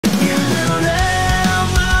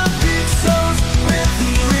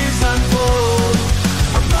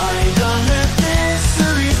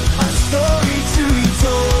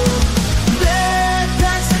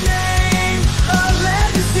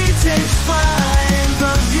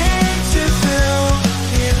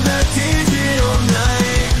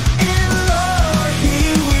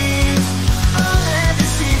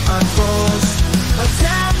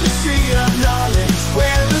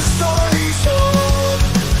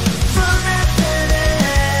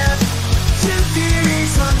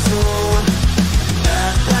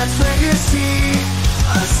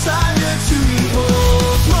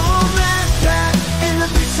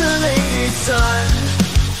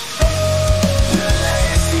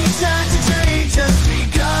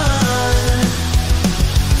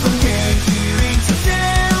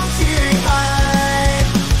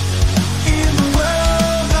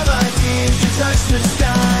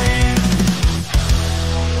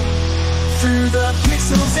through the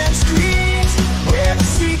pixels and screens, where the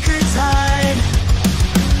secrets hide.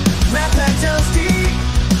 MatPat delves deep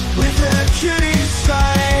with her curious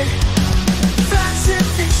side. Facts and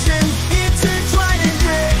fiction intertwined in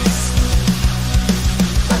grace,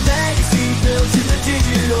 a legacy built in the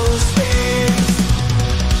digital space.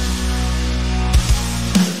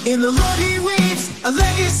 In the Lord he weaves, a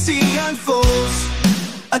legacy unfolds,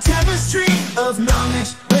 a tapestry of knowledge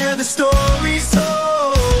where the story's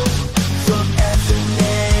told. From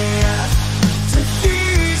FNAF to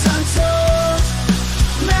theories untold,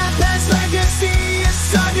 MatPat's legacy is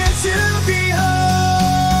saga to behold.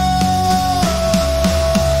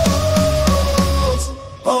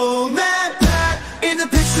 Oh, MatPat in the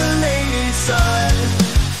pixelated sun,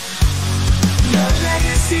 your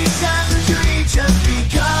legacy shines, the journey just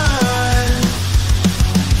begun.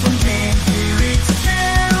 From game theory to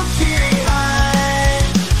film theory high,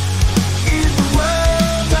 in the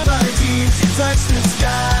world of our dreams you touch the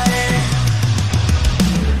sky.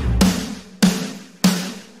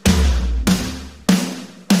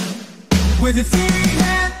 With a theory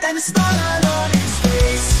hand and a spotlight on his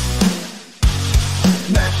face,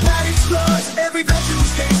 MatPat explores every virtual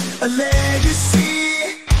space, a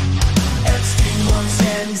legacy. Etching ones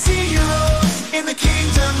and zeros in the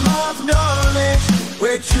kingdom of knowledge,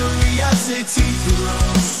 where curiosity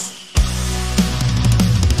grows.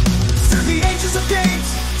 Through the ages of games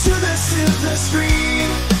to the silver screen,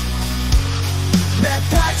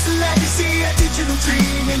 MatPat's legacy, a digital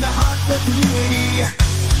dream in the heart of the community.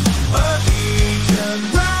 A beacon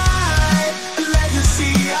bright, a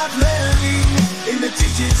legacy of learning in the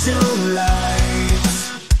digital light.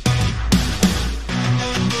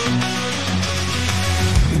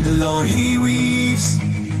 In the Lord he weaves,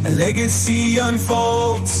 a legacy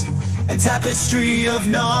unfolds, a tapestry of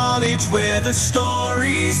knowledge where the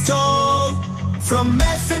story's told. From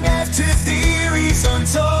FNAF to theories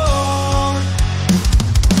untold,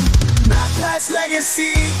 MatPat's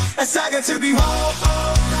legacy, a saga to behold.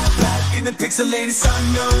 MatPat in the pixelated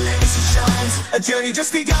sun, your legacy shines, a journey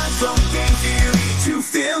just begun. From game theory to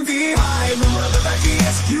film behind, the world of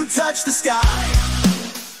ideas, you touch the sky.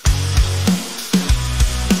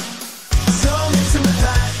 So into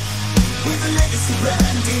MatPat, with a legacy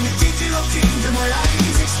brand in the digital kingdom where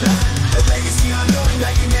ideas expand.